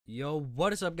Yo,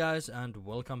 what is up guys, and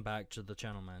welcome back to the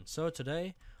channel, man. So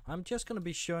today I'm just gonna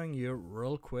be showing you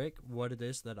real quick what it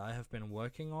is that I have been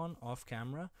working on off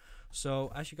camera.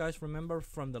 So as you guys remember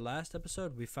from the last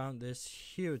episode, we found this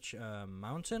huge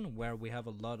mountain where we have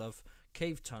a lot of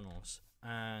cave tunnels,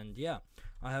 and yeah,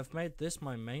 I have made this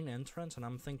my main entrance, and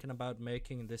I'm thinking about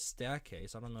making this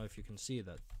staircase. I don't know if you can see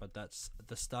that, but that's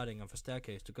the starting of a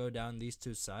staircase to go down these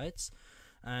two sides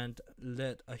and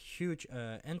let a huge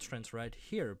entrance right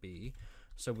here be,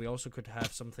 so we also could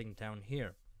have something down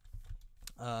here.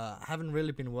 I haven't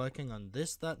really been working on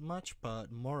this that much,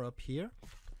 but more up here.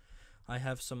 I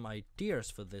have some ideas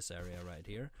for this area right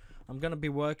here. I'm gonna be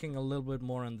working a little bit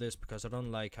more on this because I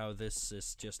don't like how this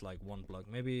is just like one block.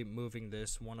 Maybe moving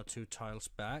this 1 or 2 tiles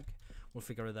back, we'll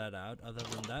figure that out. Other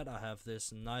than that, I have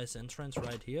this nice entrance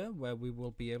right here where we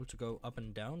will be able to go up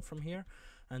and down from here.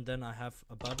 And then I have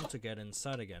a button to get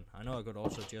inside again. I know I could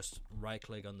also just right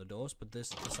click on the doors, but this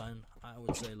design I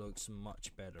would say looks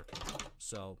much better.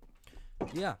 So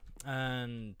yeah,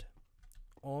 and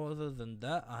other than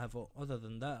that I have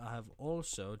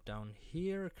also down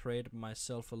here created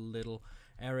myself a little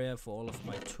area for all of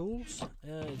my tools.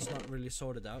 It's not really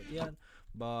sorted out yet,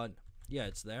 but yeah,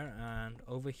 it's there. And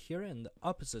over here in the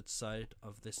opposite side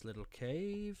of this little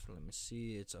cave, let me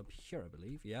see, it's up here I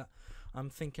believe. Yeah, I'm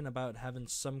thinking about having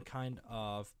some kind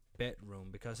of bedroom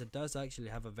because it does actually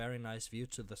have a very nice view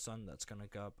to the sun that's gonna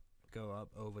go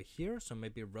up over here. So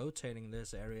maybe rotating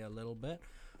this area a little bit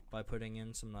by putting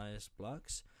in some nice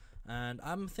blocks. And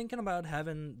I'm thinking about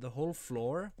having the whole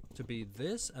floor to be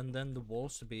this, and then the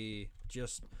walls to be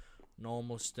just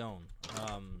normal stone.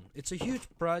 It's a huge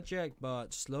project,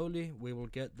 but slowly we will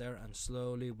get there, and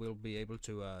slowly we'll be able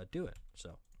to do it.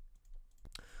 So,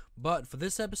 but for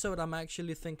this episode I'm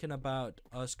actually thinking about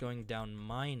us going down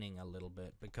mining a little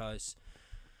bit because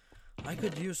I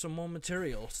could use some more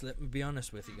materials. Let me be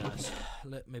honest with you guys.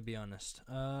 Let me be honest.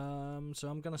 So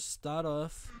I'm gonna start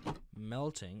off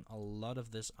melting a lot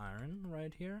of this iron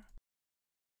right here.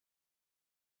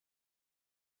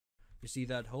 You see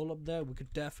that hole up there? We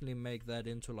could definitely make that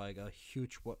into like a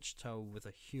huge watchtower with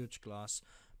a huge glass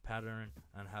pattern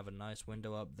and have a nice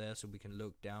window up there so we can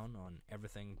look down on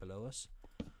everything below us.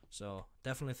 So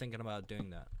definitely thinking about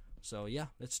doing that. So yeah,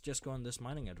 let's just go on this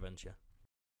mining adventure.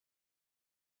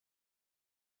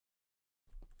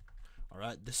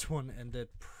 Alright, this one ended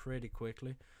pretty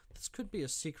quickly. This could be a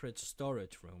secret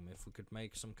storage room if we could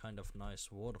make some kind of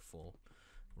nice waterfall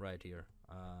right here.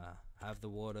 Have the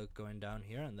water going down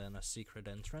here and then a secret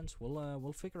entrance.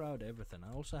 We'll figure out everything.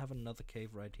 I also have another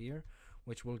cave right here,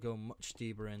 which will go much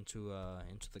deeper into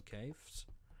the caves.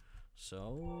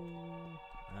 So,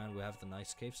 and we have the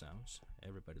nice cave sounds.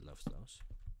 Everybody loves those.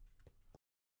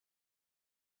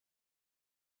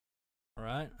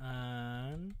 Alright,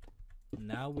 and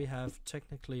now we have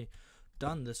technically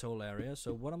done this whole area.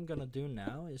 So what I'm gonna do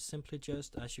now is simply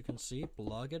just, as you can see,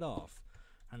 block it off.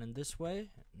 And in this way,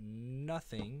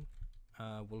 nothing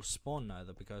will spawn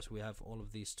neither, because we have all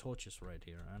of these torches right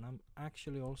here. And I'm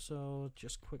actually also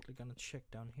just quickly gonna check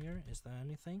down here. Is there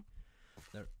anything?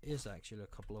 There is actually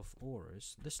a couple of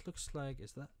ores. This looks like,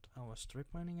 is that our strip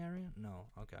mining area? No,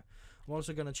 okay. I'm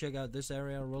also gonna check out this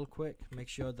area real quick, make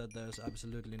sure that there's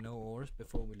absolutely no ores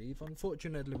before we leave.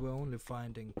 Unfortunately, we're only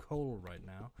finding coal right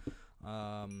now.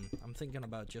 I'm thinking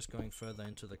about just going further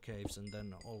into the caves and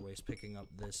then always picking up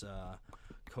this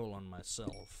coal on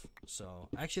myself. So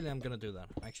actually I'm gonna do that.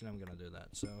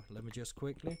 So let me just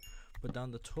quickly put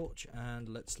down the torch and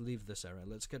let's leave this area.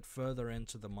 Let's get further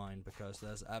into the mine because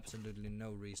there's absolutely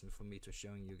no reason for me to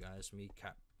showing you guys me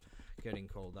getting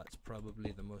coal. That's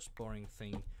probably the most boring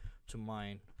thing to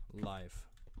mine live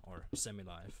or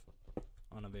semi-live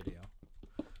on a video.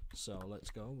 So let's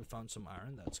go. We found some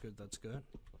iron. That's good.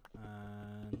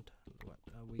 And what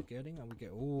are we getting?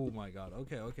 Oh my god.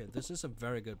 Okay, this is a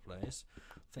very good place.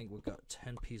 I think we got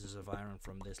 10 pieces of iron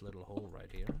from this little hole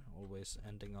right here. Always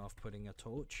ending off putting a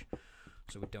torch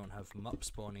so we don't have mobs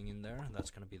spawning in there.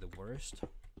 That's gonna be the worst,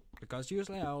 because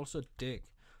usually I also dig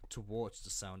towards the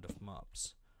sound of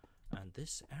mobs, and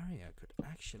this area could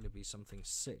actually be something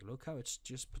sick. Look how it's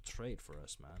just portrayed for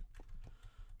us, man.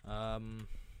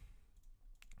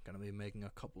 Gonna be making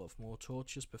a couple of more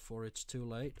torches before it's too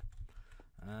late,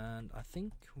 and I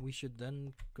think we should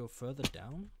then go further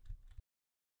down.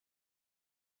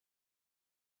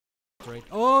 Great.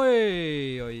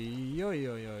 Oi!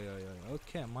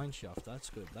 Okay, mineshaft.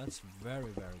 That's good. That's very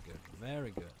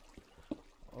good.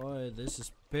 Oi, this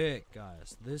is big,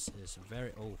 guys. This is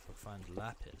very. Oh, we found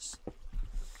lapis.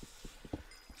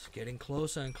 It's getting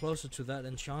closer and closer to that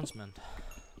enchantment.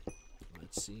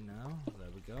 Let's see now.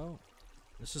 There we go.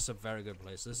 This is a very good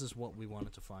place. This is what we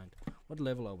wanted to find. What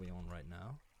level are we on right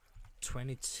now?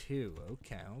 22.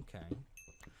 Okay, okay.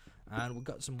 And we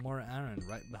got some more iron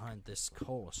right behind this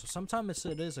coal. So sometimes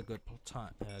it is a good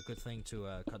good thing to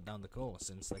cut down the coal,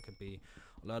 since there could be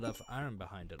a lot of iron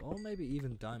behind it, or maybe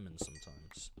even diamonds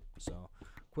sometimes. So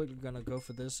quickly gonna go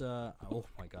for this. Oh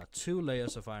my god, 2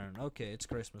 layers of iron. Okay, it's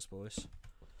Christmas, boys.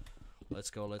 Let's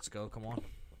go, let's go. Come on.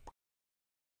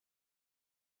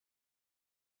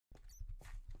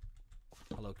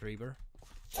 Hello, creeper.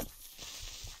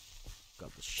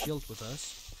 Got the shield with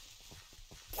us.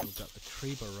 We've got the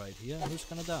creeper right here. Who's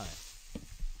gonna die?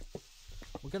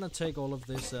 We're gonna take all of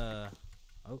this, oh,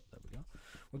 there we go.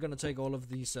 We're gonna take all of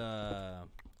these,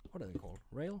 what are they called?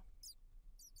 Rail?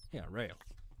 Yeah, rail.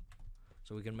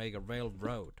 So we can make a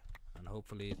railroad and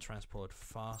hopefully transport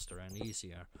faster and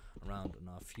easier around in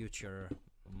our future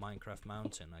Minecraft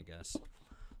mountain, I guess.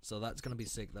 So that's gonna be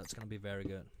sick. That's gonna be very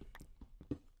good.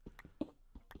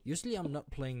 Usually I'm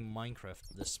not playing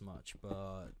Minecraft this much,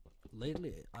 but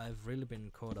lately I've really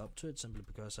been caught up to it simply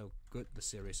because how good the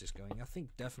series is going. I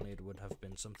think definitely it would have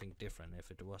been something different if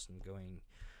it wasn't going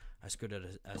as good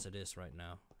as it is right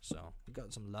now. So we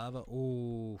got some lava.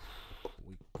 Oh,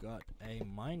 we got a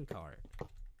minecart.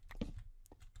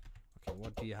 Okay,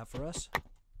 what do you have for us?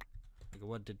 Okay,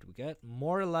 what did we get?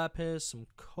 More lapis, some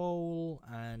coal,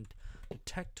 and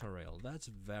detector rail. That's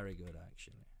very good,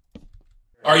 actually.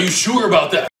 Are you sure about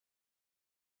that?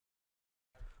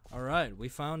 All right, we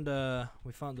found the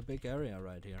big area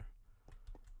right here.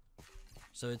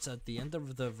 So it's at the end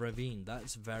of the ravine.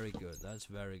 That's very good. That's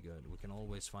very good. We can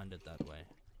always find it that way.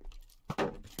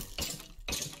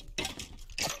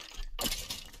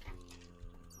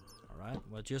 All right,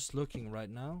 we're just looking right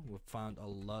now. We've found a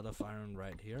lot of iron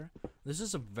right here. This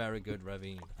is a very good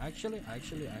ravine. Actually,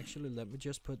 let me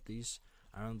just put these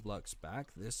iron blocks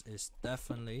back. This is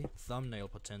definitely thumbnail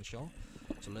potential.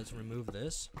 So let's remove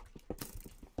this.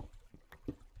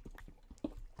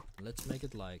 Let's make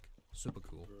it like super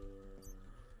cool.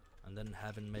 And then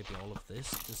having maybe all of this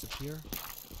disappear.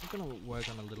 I'm gonna work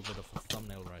on a little bit of a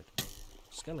thumbnail right.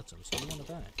 Skeletons, do you wanna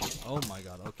die? Oh my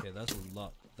god, okay, that's a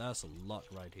lot. That's a lot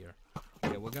right here.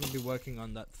 Okay, we're gonna be working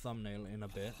on that thumbnail in a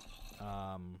bit.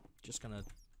 Just gonna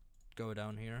go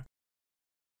down here.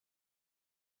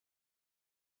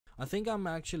 I think I'm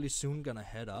actually soon gonna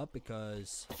head up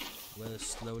because we're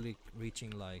slowly reaching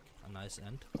like a nice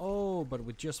end. Oh, but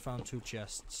we just found 2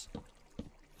 chests.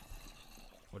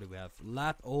 What do we have?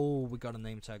 Oh, we got a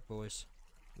name tag, boys.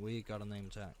 We got a name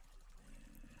tag.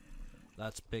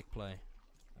 That's big play.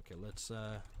 Okay, let's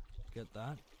get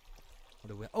that. What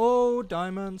do we have? Oh,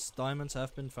 diamonds. Diamonds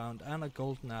have been found, and a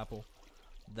golden apple.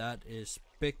 That is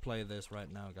big play this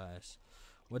right now, guys.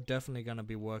 We're definitely gonna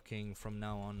be working from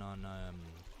now on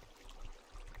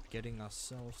getting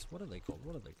ourselves, what are they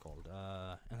called?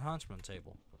 Enhancement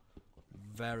table.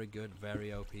 Very good,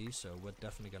 very OP, so we're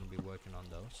definitely going to be working on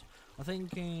those. I'm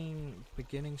thinking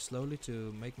beginning slowly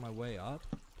to make my way up,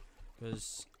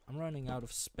 because I'm running out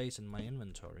of space in my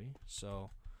inventory. So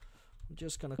I'm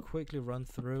just going to quickly run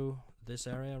through this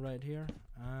area right here,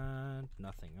 and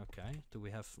nothing. Okay, do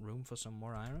we have room for some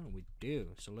more iron? We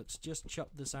do, so let's just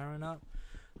chop this iron up,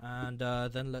 and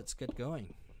then let's get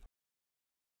going.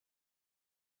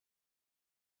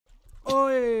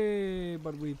 Oi!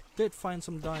 But we did find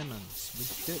some diamonds. We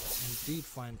did indeed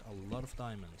find a lot of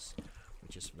diamonds,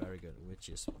 which is very good. Which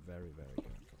is very, very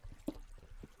good.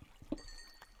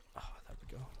 Oh, there we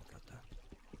go. Got that.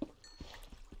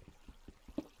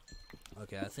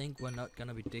 Okay, I think we're not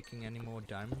gonna be digging any more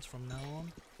diamonds from now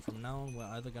on. From now on, we're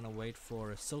either gonna wait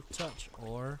for a silk touch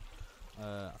or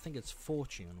I think it's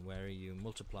fortune, where you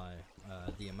multiply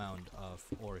the amount of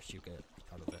ores you get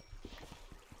out of it.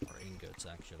 Or ingots,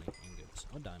 actually. Ingots.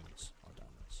 Or diamonds. Or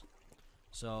diamonds.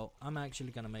 So, I'm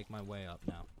actually gonna make my way up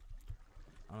now.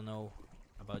 I don't know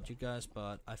about you guys,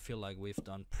 but I feel like we've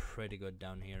done pretty good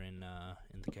down here in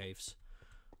the caves.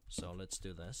 So, let's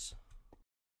do this.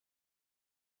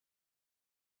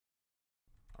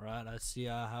 Alright, I see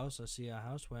our house.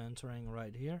 We're entering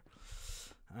right here.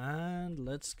 And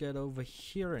let's get over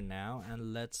here now.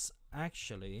 And let's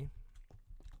actually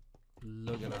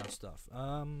look at our stuff.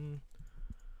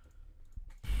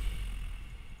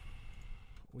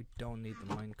 We don't need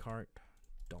the minecart.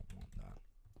 Don't want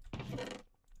that.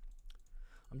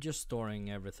 I'm just storing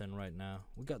everything right now.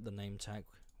 We got the name tag.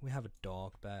 We have a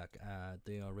dog back at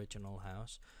the original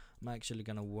house. I'm actually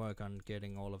gonna work on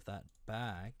getting all of that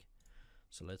back.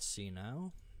 So let's see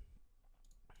now.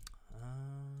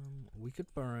 We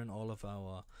could burn all of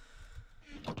our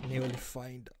newly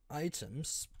found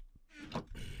items.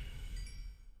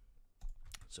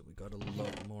 So we got a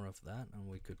lot more of that, and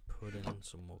we could put in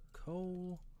some more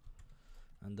coal,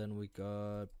 And then we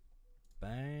got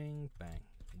bang, bang.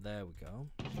 There we go.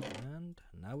 And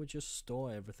now we just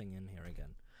store everything in here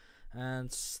again.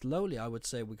 And slowly I would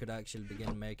say we could actually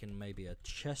begin making maybe a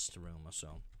chest room or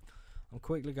so. I'm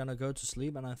quickly gonna go to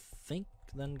sleep, and I think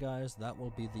then guys that will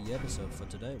be the episode for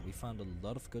today. We found a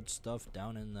lot of good stuff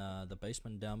down in the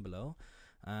basement down below,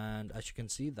 and as you can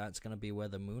see that's gonna be where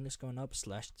the moon is going up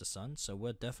 / the sun. So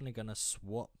we're definitely gonna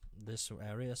swap this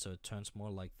area so it turns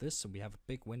more like this. So we have a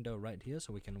big window right here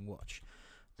so we can watch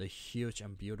the huge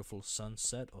and beautiful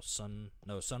sunset or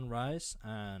sunrise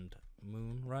and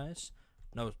moonrise.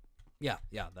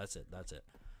 Yeah, that's it.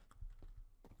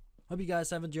 Hope you guys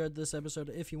have enjoyed this episode.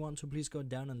 If you want to, please go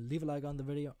down and leave a like on the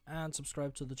video and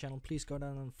subscribe to the channel. Please go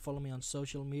down and follow me on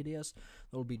social medias.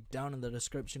 That will be down in the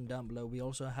description down below. We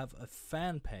also have a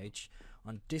fan page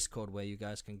on Discord where you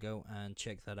guys can go and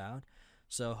check that out.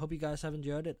 So hope you guys have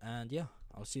enjoyed it, and yeah,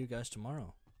 I'll see you guys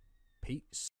tomorrow.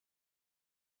 Peace.